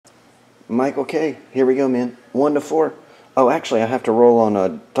Michael K. Here we go, man. 1 to 4. Oh, actually, I have to roll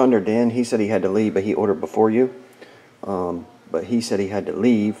on Thunder Dan. He said he had to leave, but he ordered before you. But he said he had to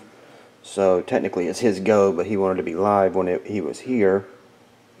leave. So technically it's his go, but he wanted to be live when he was here.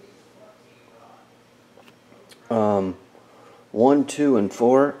 1, 2, and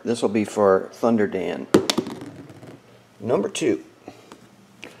 4. This will be for Thunder Dan. Number 2.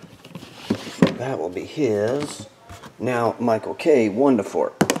 So that will be his. Now Michael K. 1 to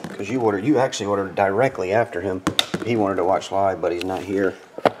 4. Because you actually ordered directly after him. He wanted to watch live, but he's not here.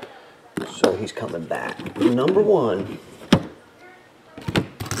 So he's coming back. Number 1.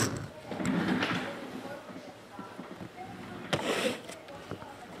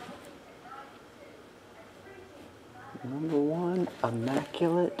 Number 1,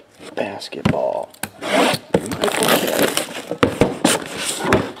 Immaculate Basketball. Michael K.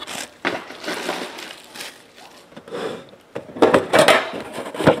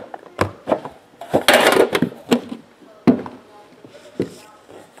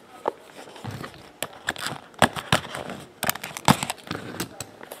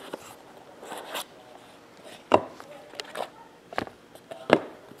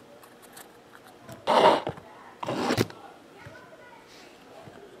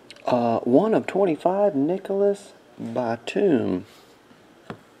 One of 25, Nicholas Batum.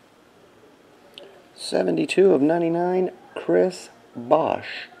 72 of 99, Chris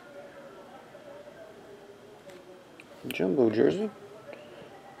Bosh. Jumbo jersey.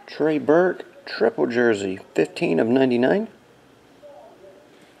 Trey Burke, triple jersey, 15 of 99.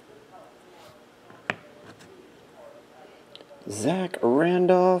 Zach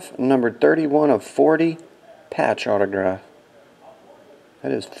Randolph, number 31 of 40, patch autograph.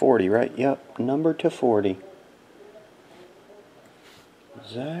 That is 40, right? Yep, number to 40.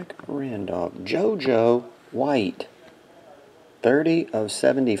 Zach Randolph. JoJo White. 30 of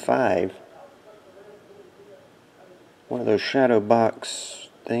 75. One of those shadow box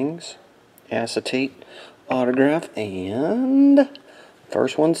things. Acetate autograph. And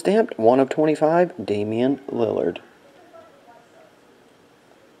first one stamped. 1 of 25. Damian Lillard.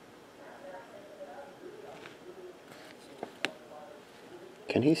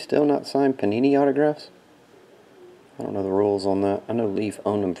 Can he still not sign Panini autographs? I don't know the rules on that. I know Leaf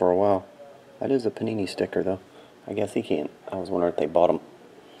owned them for a while. That is a Panini sticker, though. I guess he can't. I was wondering if they bought them.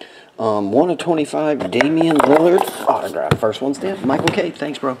 1 of 25, Damian Lillard autograph. First one stamped. Michael K.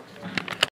 Thanks, bro.